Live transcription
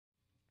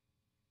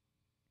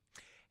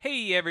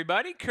Hey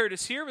everybody,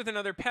 Curtis here with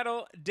another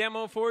pedal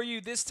demo for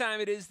you. This time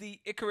it is the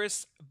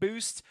Icarus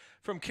Boost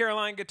from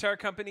Caroline Guitar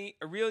Company,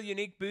 a real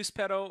unique boost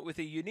pedal with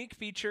a unique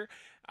feature.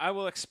 I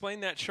will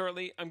explain that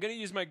shortly. I'm going to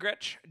use my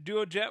Gretsch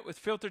Duo Jet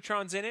with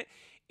Filtertrons in it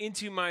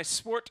into my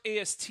Sport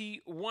AST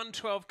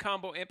 112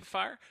 combo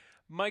amplifier,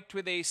 mic'd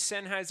with a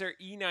Sennheiser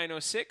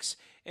E906,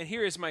 and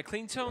here is my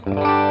clean tone.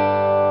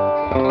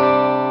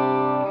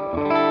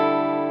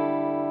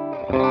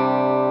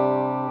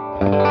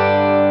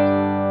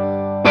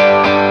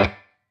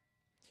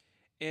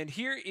 And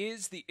here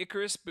is the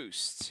Icarus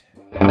Boost.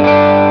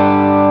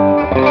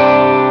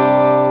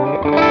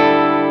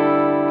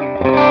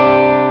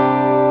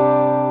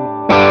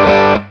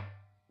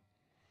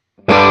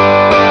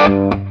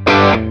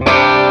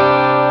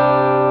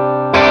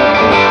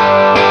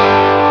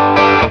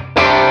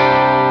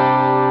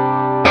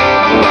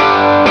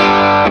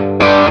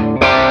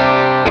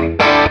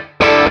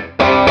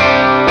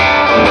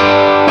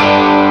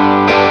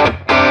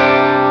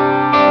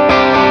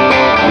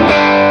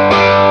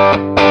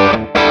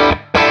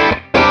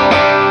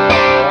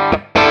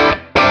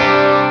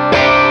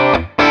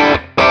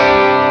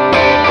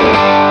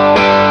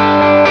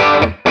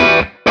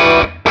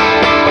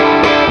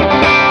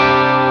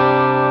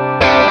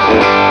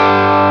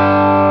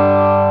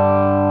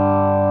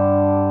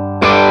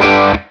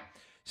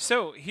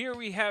 So here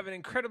we have an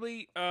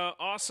incredibly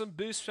awesome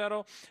boost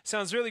pedal.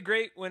 Sounds really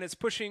great when it's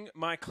pushing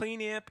my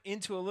clean amp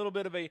into a little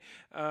bit of a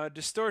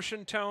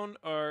distortion tone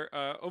or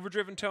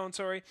overdriven tone,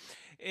 sorry.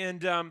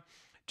 And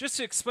just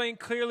to explain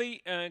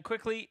clearly and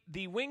quickly,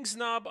 the wings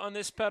knob on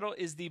this pedal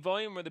is the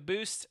volume or the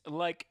boost,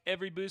 like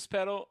every boost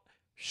pedal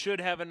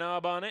should have a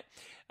knob on it.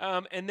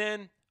 And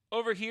then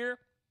over here,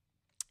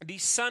 the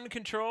sun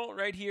control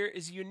right here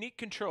is unique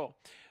control.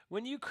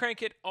 When you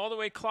crank it all the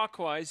way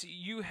clockwise,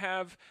 you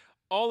have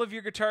all of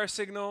your guitar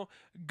signal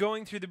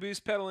going through the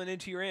boost pedal and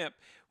into your amp.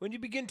 When you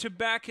begin to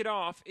back it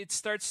off, it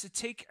starts to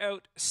take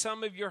out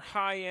some of your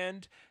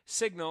high-end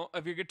signal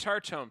of your guitar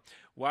tone.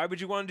 Why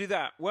would you want to do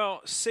that?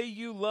 Well, say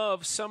you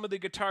love some of the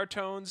guitar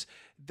tones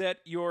that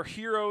your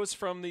heroes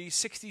from the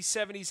 60s,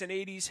 70s, and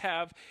 80s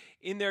have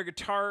in their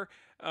guitar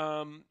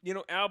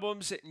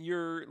albums, and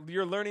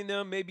you're learning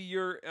them. Maybe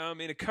you're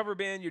in a cover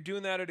band, you're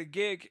doing that at a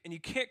gig, and you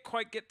can't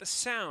quite get the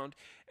sound,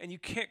 and you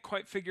can't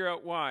quite figure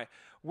out why.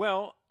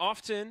 Well,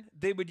 often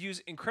they would use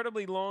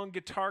incredibly long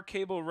guitar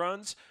cable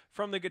runs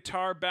from the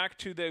guitar back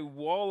to the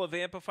wall of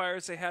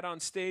amplifiers they had on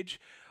stage,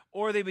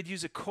 or they would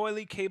use a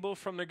coily cable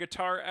from their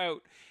guitar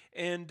out.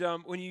 And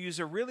when you use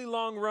a really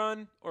long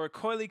run or a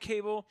coily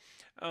cable,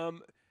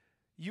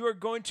 you are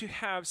going to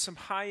have some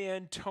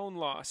high-end tone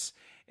loss.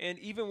 And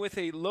even with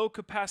a low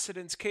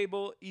capacitance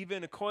cable,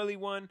 even a coily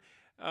one,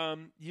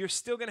 you're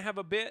still going to have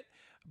a bit.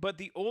 But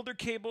the older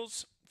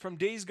cables from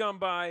days gone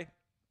by,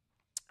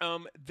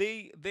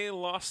 they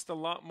lost a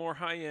lot more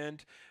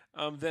high-end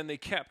than they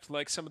kept,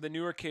 like some of the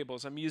newer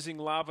cables. I'm using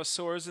lava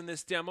soars in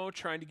this demo,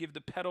 trying to give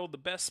the pedal the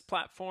best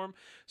platform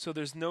so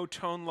there's no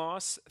tone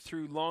loss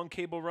through long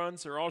cable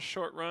runs. They're all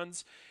short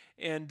runs.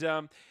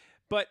 And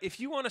but if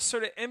you want to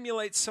sort of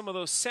emulate some of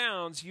those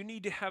sounds, you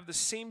need to have the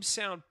same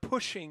sound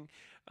pushing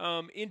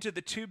into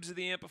the tubes of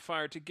the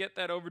amplifier to get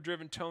that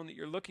overdriven tone that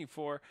you're looking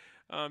for,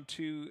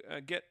 to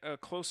get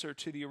closer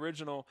to the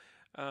original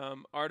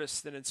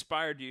artist that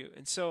inspired you.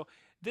 And so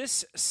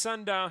this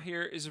sundial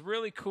here is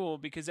really cool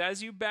because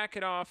as you back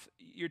it off,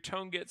 your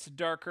tone gets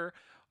darker.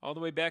 All the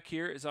way back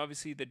here is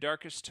obviously the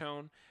darkest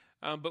tone.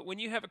 But when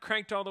you have it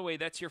cranked all the way,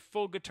 that's your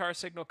full guitar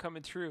signal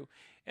coming through.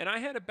 And I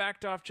had it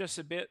backed off just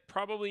a bit,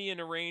 probably in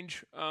a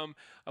range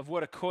of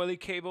what a coily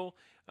cable,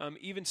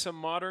 even some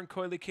modern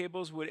coily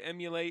cables would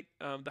emulate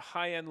the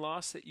high-end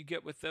loss that you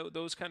get with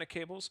those kind of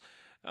cables.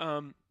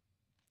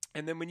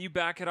 And then when you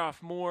back it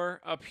off more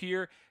up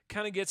here,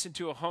 kind of gets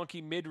into a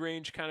honky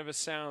mid-range kind of a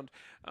sound.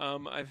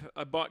 I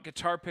bought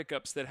guitar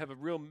pickups that have a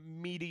real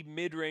meaty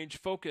mid-range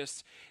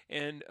focus,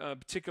 and a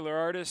particular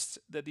artist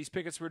that these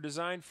pickups were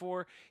designed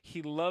for,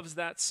 he loves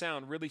that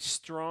sound, really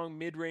strong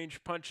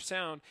mid-range punch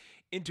sound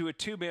into a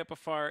tube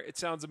amplifier. It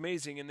sounds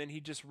amazing, and then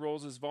he just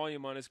rolls his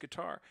volume on his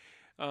guitar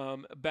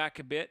back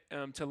a bit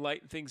to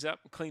lighten things up,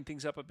 clean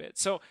things up a bit.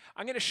 So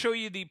I'm going to show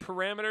you the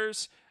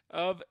parameters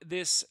of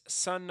this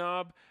sun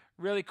knob.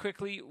 Really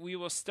quickly, we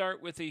will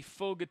start with a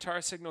full guitar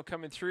signal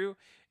coming through.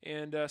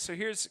 And so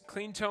here's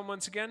clean tone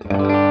once again.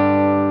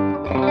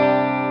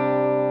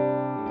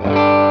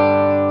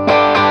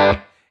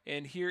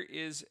 And here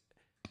is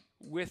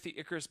with the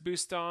Icarus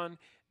Boost on,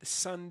 the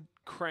sun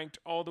cranked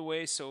all the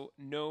way, so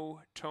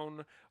no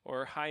tone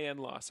or high-end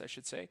loss, I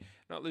should say.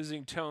 Not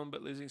losing tone,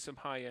 but losing some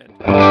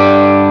high-end.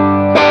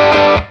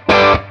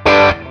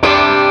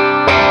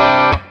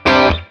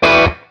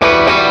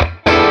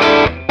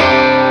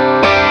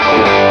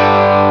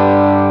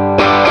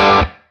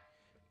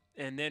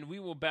 And then we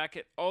will back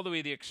it all the way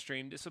to the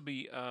extreme. This will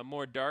be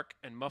more dark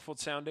and muffled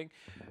sounding.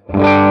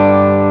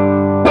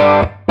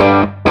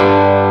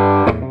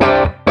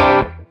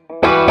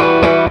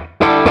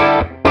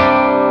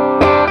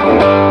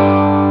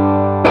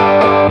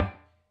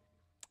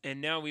 And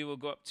now we will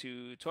go up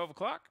to 12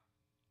 o'clock.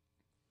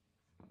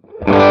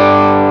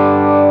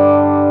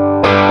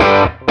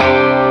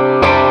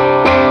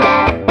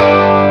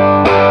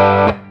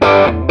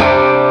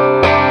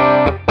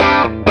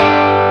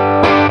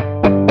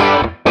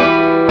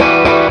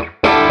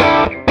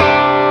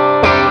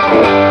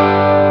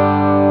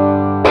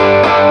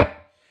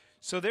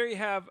 So there you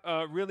have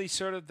really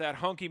sort of that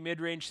honky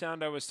mid-range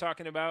sound I was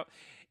talking about.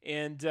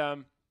 And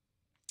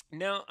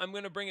now I'm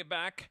going to bring it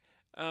back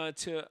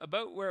to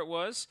about where it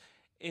was,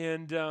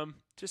 and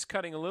just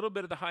cutting a little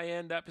bit of the high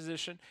end, that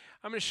position.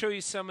 I'm going to show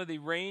you some of the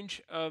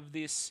range of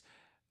this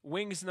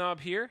wings knob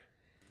here.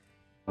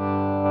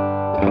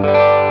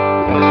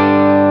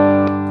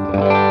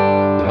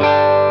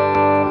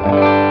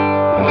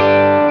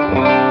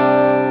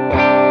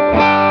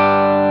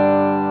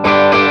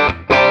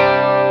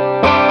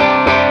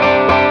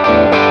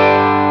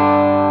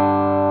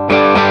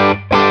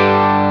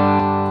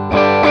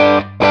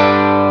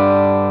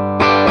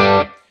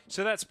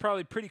 So that's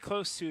probably pretty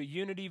close to a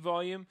unity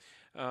volume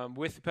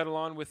with the pedal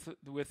on, with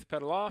the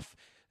pedal off,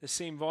 the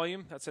same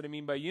volume. That's what I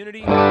mean by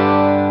unity.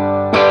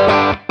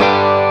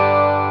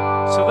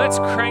 So let's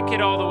crank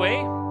it all the way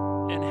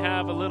and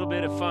have a little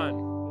bit of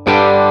fun.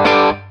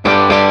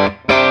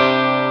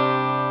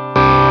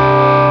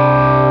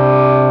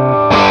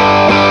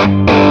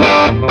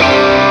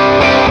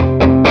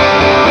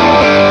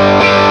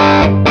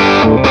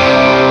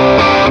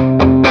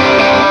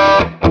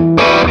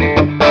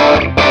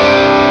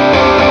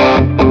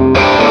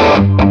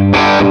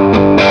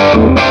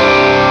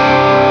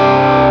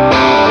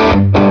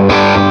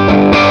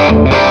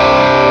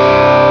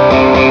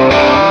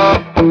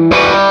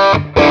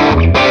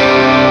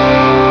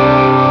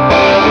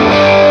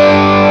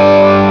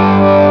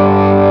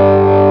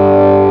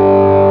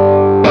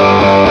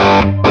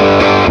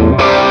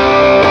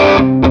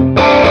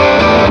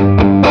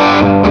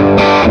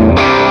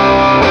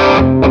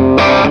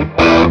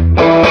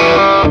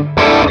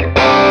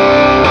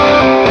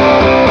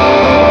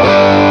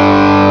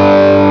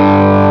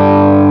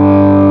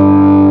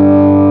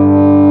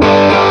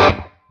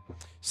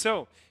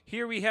 So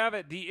here we have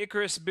it, the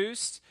Icarus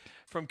Boost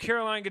from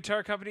Caroline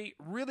Guitar Company.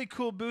 Really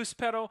cool boost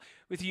pedal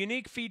with a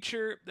unique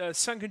feature,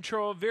 sun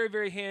control, very,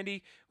 very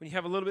handy when you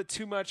have a little bit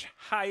too much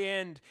high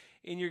end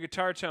in your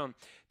guitar tone.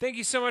 Thank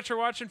you so much for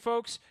watching,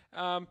 folks.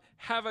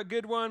 Have a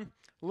good one.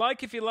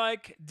 Like if you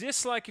like,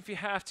 dislike if you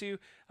have to.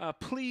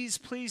 Please,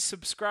 please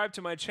subscribe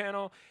to my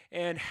channel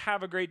and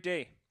have a great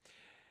day.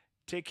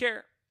 Take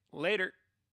care. Later.